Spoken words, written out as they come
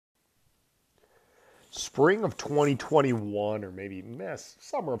spring of 2021, or maybe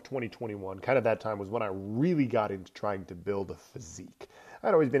summer of 2021, kind of that time was when I really got into trying to build a physique.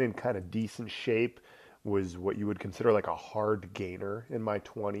 I'd always been in kind of decent shape, was what you would consider like a hard gainer in my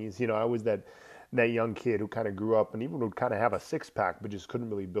 20s. I was that young kid who kind of grew up and even would kind of have a six pack, but just couldn't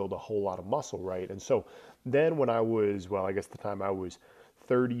really build a whole lot of muscle, right? And so then when I was, well, I guess the time I was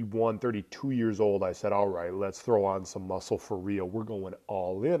 31, 32 years old, I said, all right, let's throw on some muscle for real. We're going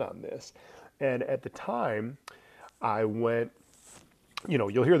all in on this. And at the time, I went,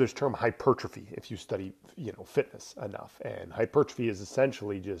 you'll hear this term hypertrophy if you study, fitness enough. And hypertrophy is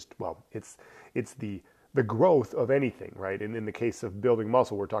essentially just, well, it's the growth of anything, right? And in the case of building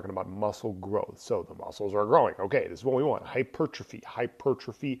muscle, we're talking about muscle growth. So the muscles are growing. Okay, this is what we want.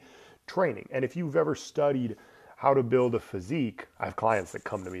 Hypertrophy training. And if you've ever studied how to build a physique, I have clients that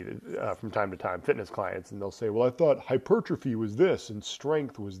come to me from time to time, fitness clients, and they'll say, well, I thought hypertrophy was this and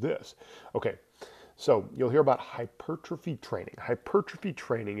strength was this. Okay, so you'll hear about hypertrophy training. Hypertrophy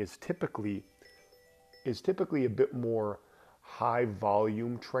training is typically a bit more high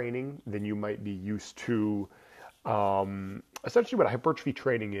volume training than you might be used to. Essentially what hypertrophy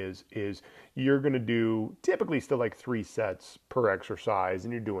training is you're going to do typically still like 3 sets per exercise,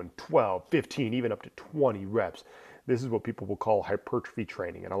 and you're doing 12, 15, even up to 20 reps. This is what people will call hypertrophy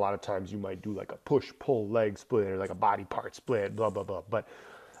training. And a lot of times you might do like a push, pull, leg split, or like a body part split, blah, blah, blah. But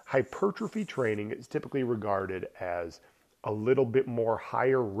hypertrophy training is typically regarded as a little bit more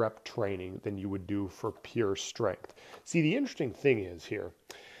higher rep training than you would do for pure strength. See, the interesting thing is here,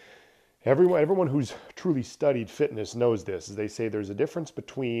 everyone who's truly studied fitness knows this, is they say there's a difference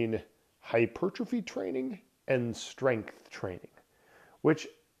between hypertrophy training and strength training, which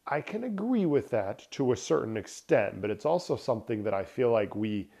I can agree with that to a certain extent, but it's also something that I feel like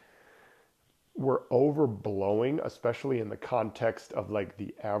we're overblowing, especially in the context of like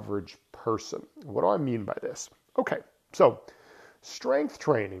the average person. What do I mean by this? Okay, so strength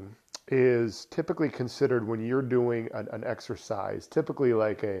training is typically considered when you're doing an exercise, typically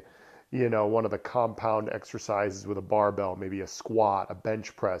like one of the compound exercises with a barbell, maybe a squat, a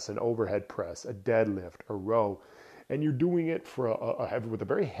bench press, an overhead press, a deadlift, a row, and you're doing it for with a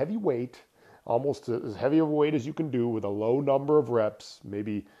very heavy weight, almost as heavy of a weight as you can do with a low number of reps,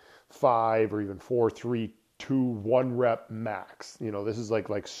 maybe 5 or even 4, 3, 2, 1 rep max. This is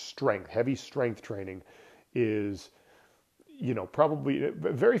like strength. Heavy strength training is, probably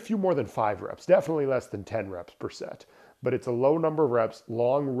very few more than 5 reps, definitely less than 10 reps per set. But it's a low number of reps,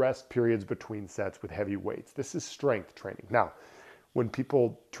 long rest periods between sets with heavy weights. This is strength training. Now, when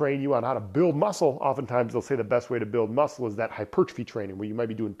people train you on how to build muscle, oftentimes they'll say the best way to build muscle is that hypertrophy training, where you might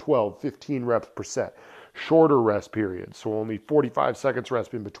be doing 12, 15 reps per set, shorter rest periods, so only 45 seconds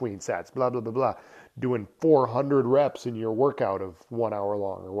rest in between sets, blah, blah, blah, blah, doing 400 reps in your workout of 1 hour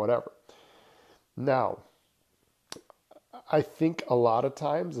long or whatever. Now, I think a lot of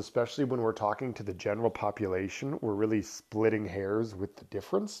times, especially when we're talking to the general population, we're really splitting hairs with the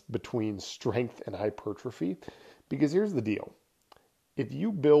difference between strength and hypertrophy. Because here's the deal. If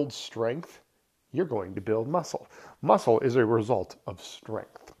you build strength, you're going to build muscle. Muscle is a result of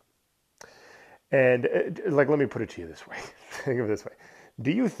strength. And let me put it to you this way. Think of it this way.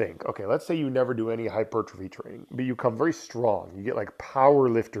 Do you think, okay, let's say you never do any hypertrophy training, but you come very strong. You get like power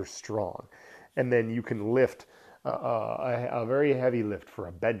lifter strong. And then you can lift a very heavy lift for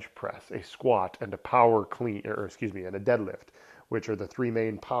a bench press, a squat, and a power clean, and a deadlift, which are the 3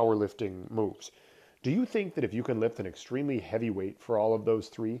 main powerlifting moves. Do you think that if you can lift an extremely heavy weight for all of those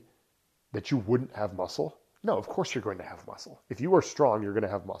 3, that you wouldn't have muscle? No, of course you're going to have muscle. If you are strong, you're going to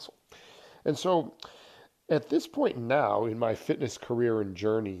have muscle. And so at this point now in my fitness career and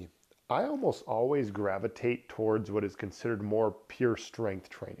journey, I almost always gravitate towards what is considered more pure strength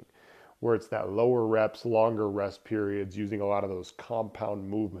training, where it's that lower reps, longer rest periods, using a lot of those compound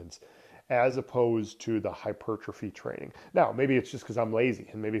movements, as opposed to the hypertrophy training. Now, maybe it's just because I'm lazy,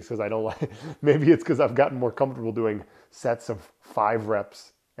 and maybe it's because I don't like, maybe it's because I've gotten more comfortable doing sets of 5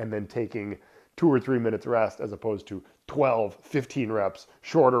 reps and then taking 2 or 3 minutes rest, as opposed to 12, 15 reps,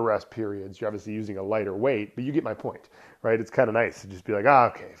 shorter rest periods. You're obviously using a lighter weight, but you get my point, right? It's kind of nice to just be like,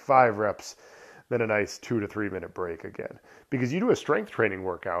 okay, 5 reps, then a nice 2 to 3 minute break again. Because you do a strength training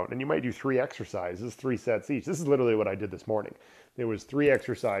workout and you might do 3 exercises, 3 sets each. This is literally what I did this morning. There was 3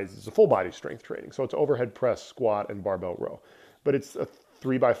 exercises, a full body strength training. So it's overhead press, squat, and barbell row. But it's a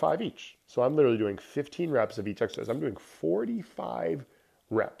 3 by 5 each. So I'm literally doing 15 reps of each exercise. I'm doing 45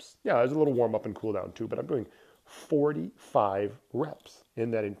 reps. Yeah, there's a little warm up and cool down too, but I'm doing 45 reps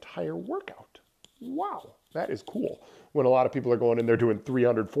in that entire workout. Wow, that is cool. When a lot of people are going in there doing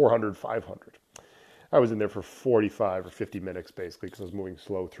 300, 400, 500. I was in there for 45 or 50 minutes basically because I was moving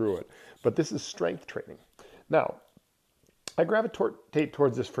slow through it. But this is strength training. Now, I gravitate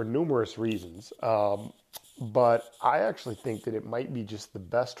towards this for numerous reasons, but I actually think that it might be just the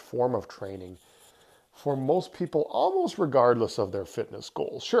best form of training for most people, almost regardless of their fitness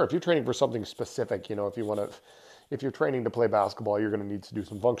goals. Sure, if you're training for something specific, if you're training to play basketball, you're going to need to do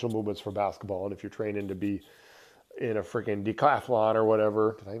some functional movements for basketball. And if you're training to be in a freaking decathlon or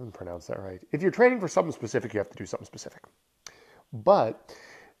whatever, did I even pronounce that right? If you're training for something specific, you have to do something specific. But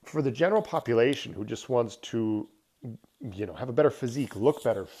for the general population who just wants to, have a better physique, look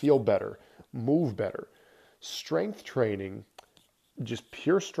better, feel better, move better, strength training, just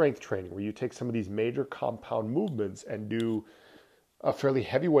pure strength training, where you take some of these major compound movements and do a fairly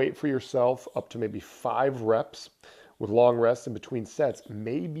heavy weight for yourself, up to maybe 5 reps with long rests in between sets,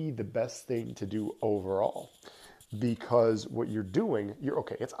 may be the best thing to do overall. Because what you're doing,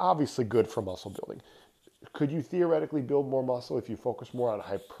 it's obviously good for muscle building. Could you theoretically build more muscle if you focus more on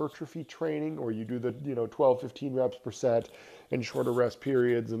hypertrophy training, or you do the 12, 15 reps per set and shorter rest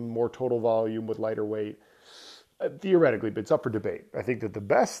periods and more total volume with lighter weight? Theoretically, but it's up for debate. I think that the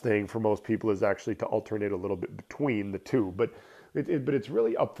best thing for most people is actually to alternate a little bit between the two, but it's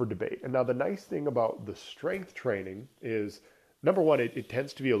really up for debate. And now the nice thing about the strength training is, number one, it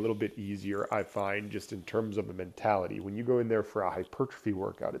tends to be a little bit easier, I find, just in terms of the mentality. When you go in there for a hypertrophy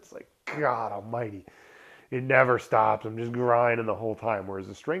workout, it's like, God almighty, it never stops. I'm just grinding the whole time. Whereas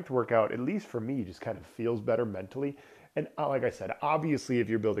a strength workout, at least for me, just kind of feels better mentally. And like I said, obviously, if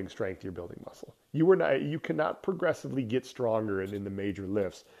you're building strength, you're building muscle. You cannot progressively get stronger in the major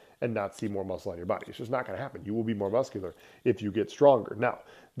lifts and not see more muscle on your body. It's just not going to happen. You will be more muscular if you get stronger. Now,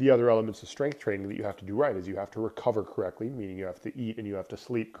 the other elements of strength training that you have to do right is you have to recover correctly, meaning you have to eat and you have to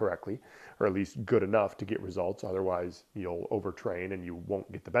sleep correctly, or at least good enough to get results. Otherwise, you'll overtrain and you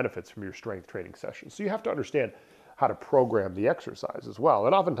won't get the benefits from your strength training sessions. So you have to understand how to program the exercise as well.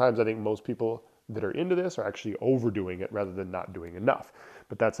 And oftentimes, I think most people that are into this are actually overdoing it rather than not doing enough.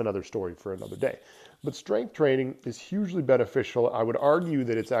 But that's another story for another day. But strength training is hugely beneficial. I would argue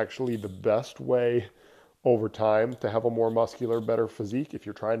that it's actually the best way over time to have a more muscular, better physique if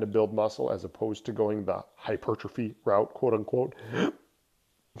you're trying to build muscle, as opposed to going the hypertrophy route, quote unquote.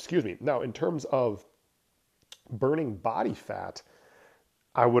 Excuse me. Now, in terms of burning body fat,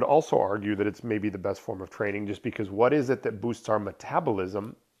 I would also argue that it's maybe the best form of training, just because what is it that boosts our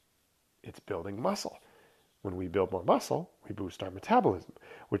metabolism? It's building muscle. When we build more muscle, we boost our metabolism,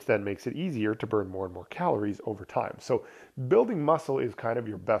 which then makes it easier to burn more and more calories over time. So building muscle is kind of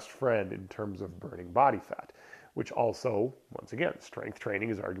your best friend in terms of burning body fat, which also, once again, strength training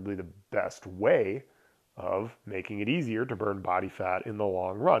is arguably the best way of making it easier to burn body fat in the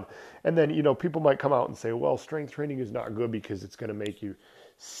long run. And then, people might come out and say, well, strength training is not good because it's going to make you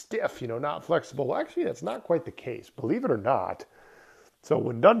stiff, not flexible. Well, actually, that's not quite the case, believe it or not. So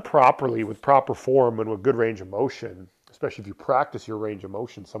when done properly, with proper form and with good range of motion, especially if you practice your range of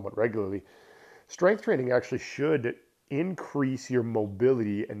motion somewhat regularly, strength training actually should increase your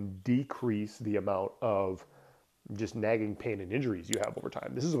mobility and decrease the amount of just nagging pain and injuries you have over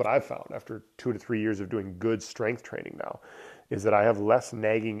time. This is what I've found after 2 to 3 years of doing good strength training now, is that I have less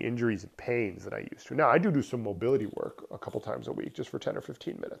nagging injuries and pains than I used to. Now, I do some mobility work a couple times a week, just for 10 or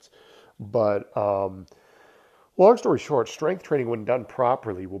 15 minutes. But long story short, strength training, when done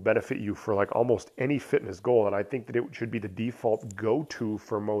properly, will benefit you for like almost any fitness goal. And I think that it should be the default go-to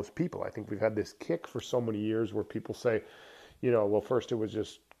for most people. I think we've had this kick for so many years where people say, well, first it was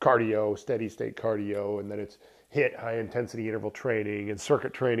just cardio, steady state cardio, and then it's HIIT, high intensity interval training, and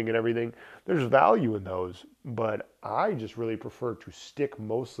circuit training and everything. There's value in those, but I just really prefer to stick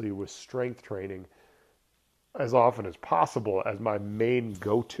mostly with strength training as often as possible as my main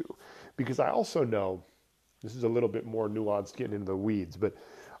go-to. Because I also know, this is a little bit more nuanced, getting into the weeds, but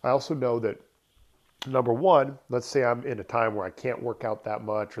I also know that, number one, let's say I'm in a time where I can't work out that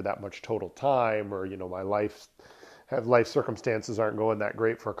much or that much total time, or, my life circumstances aren't going that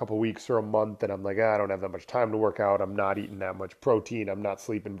great for a couple of weeks or a month, and I'm like, I don't have that much time to work out. I'm not eating that much protein. I'm not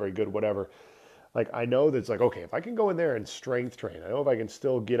sleeping very good, whatever. Like, I know that it's like, okay, if I can go in there and strength train, I know if I can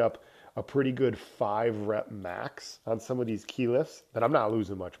still get up a pretty good 5-rep max on some of these key lifts, then I'm not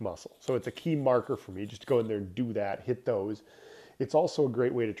losing much muscle. So it's a key marker for me just to go in there and do that, hit those. It's also a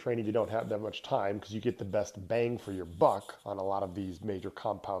great way to train if you don't have that much time, because you get the best bang for your buck on a lot of these major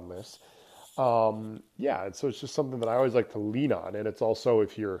compound lifts. And so it's just something that I always like to lean on. And it's also,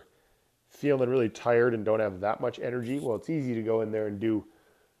 if you're feeling really tired and don't have that much energy, well, it's easy to go in there and do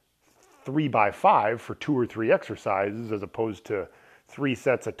 3x5 for 2 or 3 exercises, as opposed to 3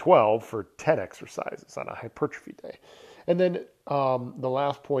 sets of 12 for 10 exercises on a hypertrophy day. And then the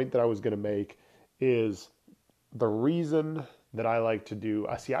last point that I was going to make is the reason that I like to do,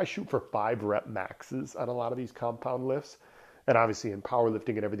 I shoot for 5 rep maxes on a lot of these compound lifts. And obviously in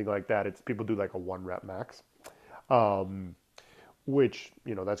powerlifting and everything like that, it's people do like a 1 rep max, which,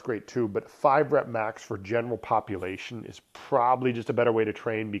 that's great too. But 5 rep max for general population is probably just a better way to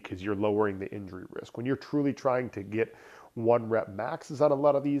train because you're lowering the injury risk. When you're truly trying to get 1 rep maxes on a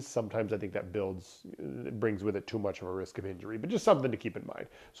lot of these, sometimes I think that it brings with it too much of a risk of injury, but just something to keep in mind.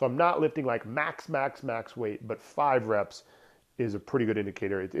 So I'm not lifting like max weight, but 5 reps is a pretty good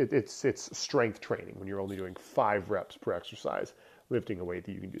indicator. It's strength training when you're only doing 5 reps per exercise, lifting a weight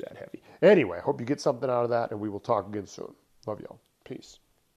that you can do that heavy. Anyway, I hope you get something out of that, and we will talk again soon. Love y'all. Peace.